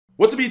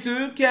What's up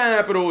YouTube,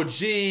 Capital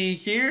G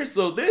here.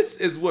 So this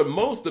is what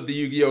most of the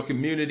Yu-Gi-Oh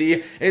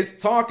community is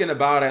talking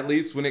about, at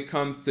least when it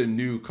comes to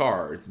new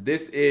cards.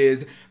 This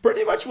is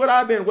pretty much what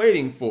I've been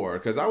waiting for,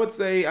 because I would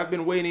say I've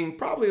been waiting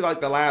probably like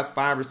the last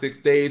 5 or 6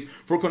 days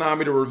for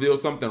Konami to reveal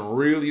something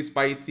really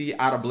spicy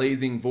out of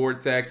Blazing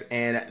Vortex,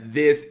 and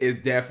this is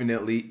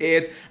definitely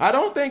it. I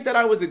don't think that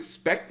I was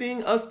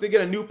expecting us to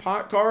get a new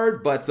pot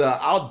card, but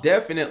I'll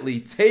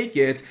definitely take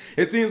it.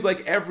 It seems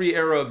like every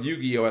era of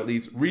Yu-Gi-Oh, at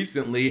least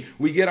recently,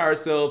 we get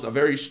ourselves a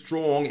very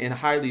strong and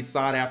highly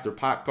sought after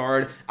pot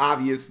card.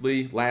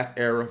 Obviously, last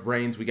era of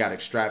Reigns, we got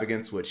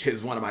Extravagance, which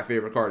is one of my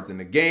favorite cards in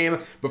the game.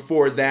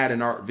 Before that,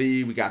 in Art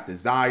V, we got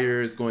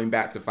Desires. Going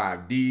back to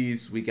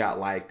 5Ds, we got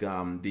like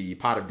the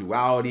Pot of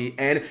Duality,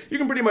 and you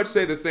can pretty much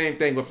say the same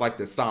thing with like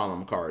the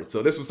Solemn card.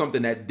 So this was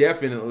something that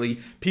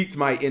definitely piqued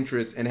my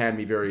interest and had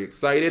me very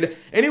excited.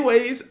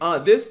 Anyways,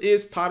 this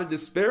is Pot of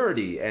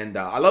Disparity, and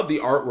I love the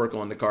artwork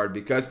on the card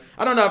because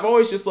I don't know, I've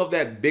always just loved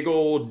that big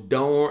old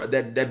dome,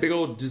 that big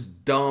old just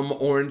dumb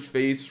orange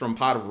face from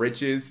Pot of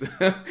Riches,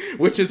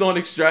 which is on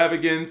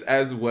Extravagance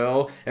as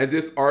well. As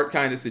this art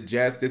kind of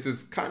suggests, this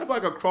is kind of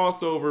like a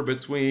crossover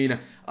between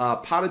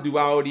Pot of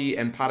Duality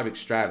and Pot of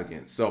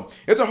Extravagance. So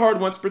it's a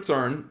hard once per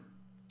turn.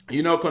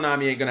 You know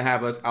Konami ain't going to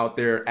have us out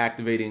there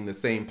activating the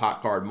same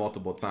pot card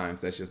multiple times.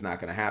 That's just not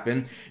going to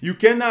happen. You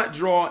cannot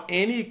draw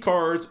any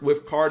cards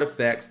with card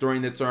effects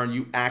during the turn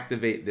you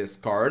activate this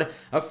card.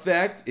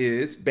 Effect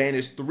is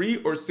banish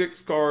 3 or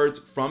 6 cards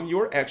from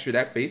your extra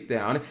deck face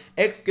down,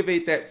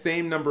 excavate that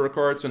same number of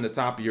cards from the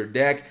top of your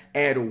deck,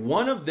 add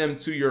one of them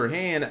to your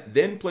hand,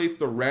 then place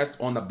the rest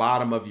on the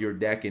bottom of your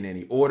deck in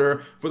any order.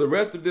 For the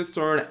rest of this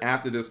turn,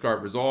 after this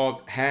card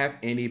resolves, have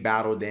any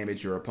battle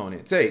damage your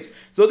opponent takes.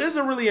 So this is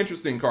a really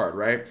interesting card,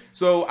 right?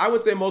 So I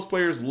would say most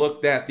players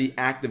looked at the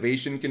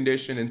activation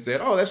condition and said,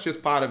 oh, that's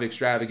just Pot of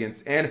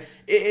Extravagance, and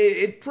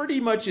it pretty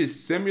much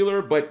is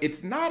similar, but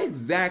it's not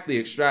exactly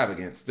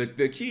Extravagance.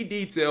 The key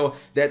detail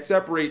that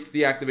separates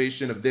the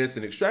activation of this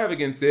and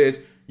Extravagance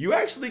is you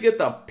actually get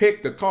to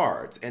pick the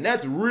cards, and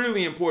that's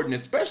really important,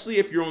 especially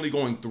if you're only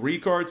going 3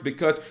 cards,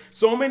 because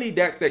so many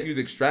decks that use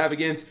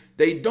Extravagance,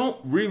 they don't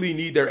really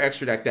need their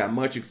extra deck that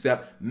much,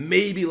 except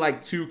maybe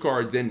like 2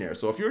 cards in there.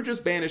 So if you're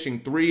just banishing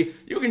 3,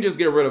 you can just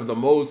get rid of the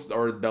most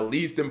or the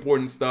least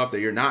important stuff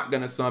that you're not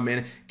gonna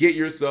summon, get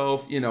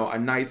yourself, you know, a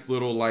nice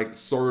little like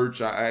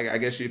search, I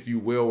guess if you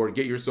will, or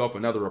get yourself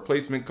another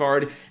replacement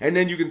card, and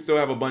then you can still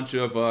have a bunch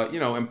of you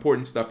know,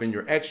 important stuff in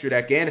your extra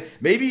deck. And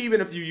maybe even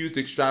if you used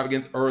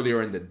Extravagance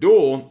earlier in the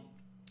duel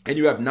and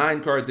you have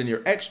 9 cards in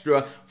your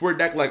extra, for a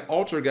deck like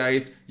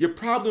Altergeist, you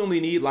probably only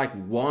need like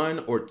 1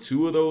 or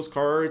 2 of those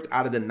cards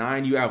out of the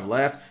 9 you have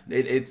left.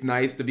 It's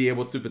nice to be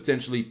able to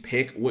potentially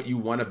pick what you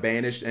want to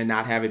banish and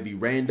not have it be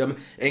random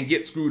and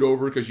get screwed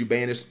over because you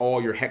banished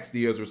all your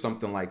Hexdeas or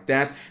something like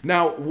that.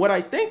 Now, what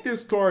I think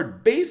this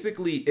card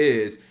basically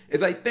is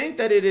I think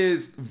that it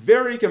is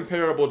very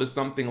comparable to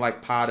something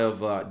like Pot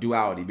of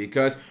Duality,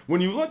 because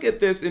when you look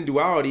at this in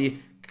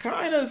Duality,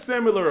 kind of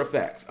similar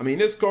effects. I mean,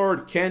 this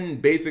card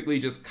can basically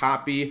just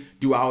copy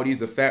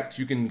Duality's effect.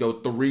 You can go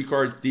 3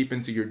 cards deep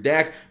into your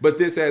deck, but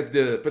this has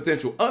the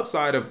potential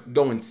upside of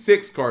going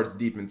 6 cards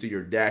deep into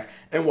your deck.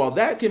 And while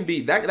that can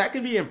be that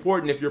can be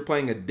important if you're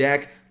playing a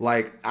deck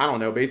like, I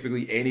don't know,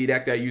 basically any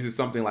deck that uses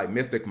something like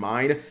Mystic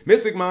Mind.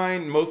 Mystic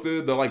Mind, most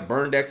of the like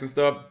burn decks and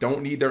stuff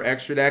don't need their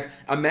extra deck.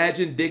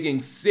 Imagine digging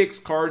 6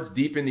 cards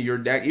deep into your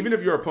deck, even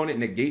if your opponent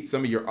negates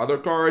some of your other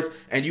cards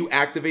and you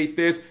activate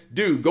this,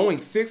 dude, going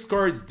 6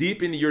 cards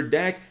deep into your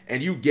deck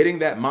and you getting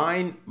that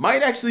mine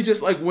might actually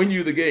just like win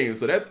you the game.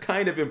 So that's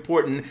kind of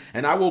important,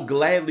 and I will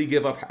gladly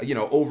give up, you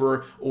know,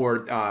 over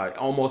or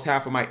almost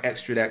half of my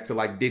extra deck to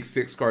like dig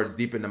 6 cards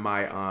deep into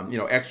my you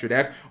know, extra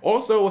deck.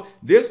 Also,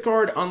 this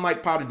card,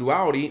 unlike Pot of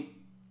Duality,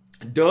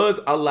 does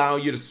allow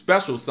you to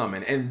special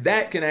summon, and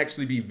that can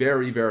actually be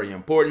very, very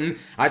important.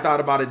 I thought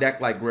about a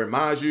deck like Grim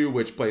Maju,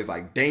 which plays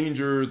like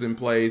Dangers and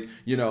plays,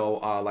 you know,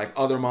 like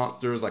other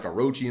monsters like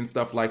Orochi and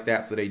stuff like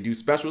that, so they do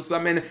special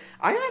summon.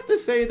 I have to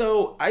say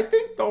though, I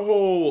think the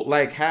whole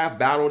like half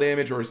battle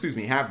damage, or excuse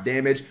me, half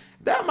damage,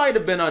 that might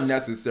have been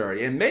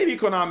unnecessary, and maybe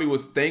Konami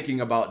was thinking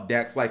about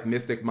decks like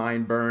Mystic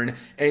Mind Burn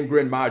and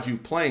Grin Maju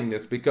playing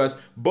this, because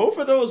both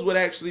of those would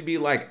actually be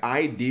like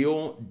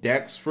ideal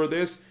decks for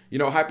this, you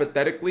know,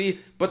 hypothetically,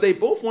 but they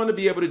both want to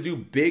be able to do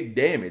big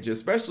damage,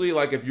 especially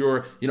like if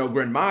you're, you know,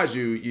 Grin Maju,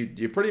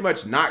 you're pretty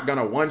much not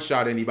gonna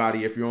one-shot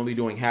anybody if you're only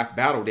doing half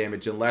battle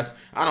damage, unless,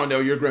 I don't know,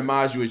 your Grin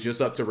Maju is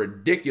just up to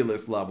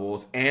ridiculous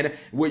levels. And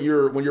when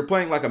you're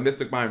playing like a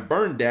Mystic Mind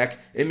Burn deck,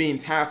 it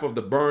means half of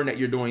the burn that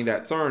you're doing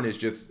that turn is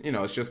just, you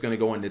know, it's just going to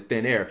go into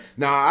thin air.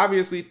 Now, I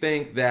obviously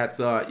think that,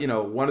 you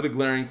know, one of the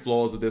glaring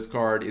flaws of this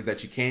card is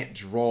that you can't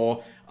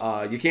draw.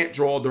 You can't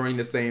draw during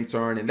the same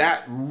turn, and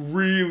that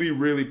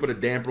really put a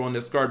damper on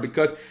this card,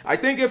 because I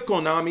think if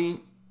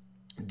Konami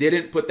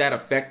didn't put that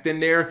effect in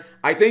there,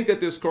 I think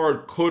that this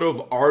card could have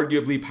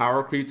arguably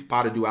power creeped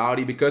Pot of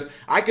Duality, because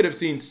I could have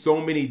seen so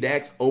many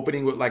decks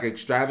opening with like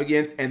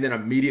Extravagance and then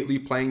immediately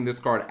playing this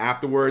card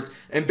afterwards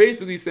and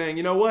basically saying,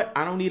 you know what,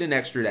 I don't need an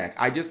extra deck.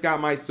 I just got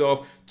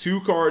myself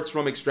 2 cards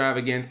from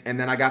Extravagance, and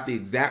then I got the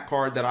exact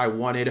card that I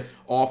wanted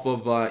off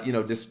of, you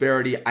know,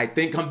 Disparity. I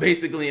think I'm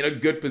basically in a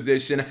good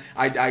position.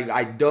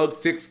 I dug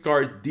 6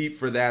 cards deep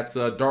for that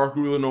Dark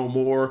Ruler No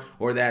More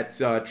or that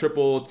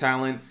Triple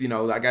Talents. You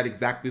know, I got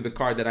exactly the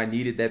card that I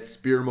needed, that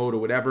Spear Mode or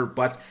whatever,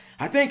 but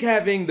I think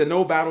having the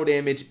no battle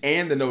damage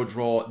and the no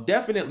draw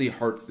definitely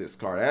hurts this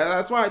card.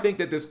 That's why I think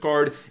that this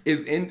card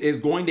is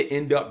going to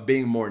end up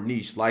being more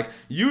niche. Like,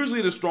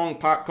 usually the strong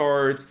pot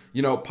cards,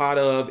 you know, Pot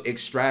of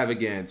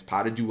Extravagance,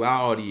 Pot of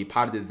Duality,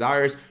 Pot of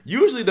Desires,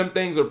 usually them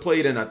things are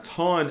played in a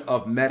ton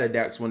of meta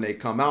decks when they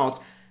come out.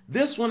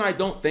 This one, I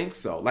don't think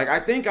so. Like, I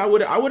think I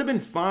would have been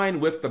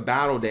fine with the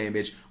battle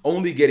damage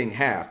only getting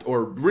halved,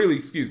 or really,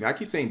 excuse me, I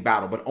keep saying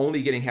battle, but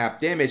only getting half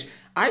damage.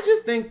 I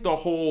just think the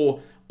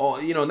whole,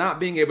 you know,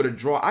 not being able to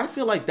draw, I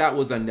feel like that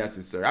was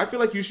unnecessary. I feel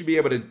like you should be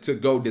able to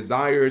go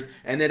Desires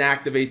and then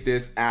activate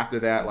this after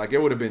that. Like,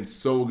 it would have been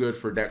so good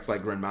for decks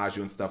like Grand Maju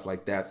and stuff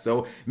like that.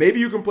 So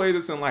maybe you can play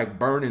this in like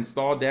burn and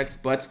stall decks,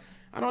 but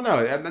I don't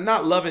know. I'm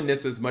not loving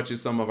this as much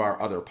as some of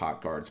our other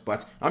pot cards,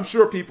 but I'm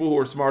sure people who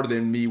are smarter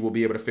than me will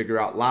be able to figure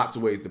out lots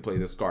of ways to play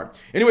this card.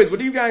 Anyways, what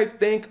do you guys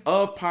think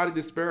of Pot of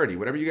Disparity?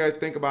 Whatever you guys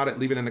think about it,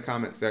 leave it in the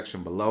comment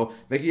section below.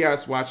 Thank you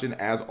guys for watching,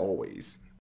 as always.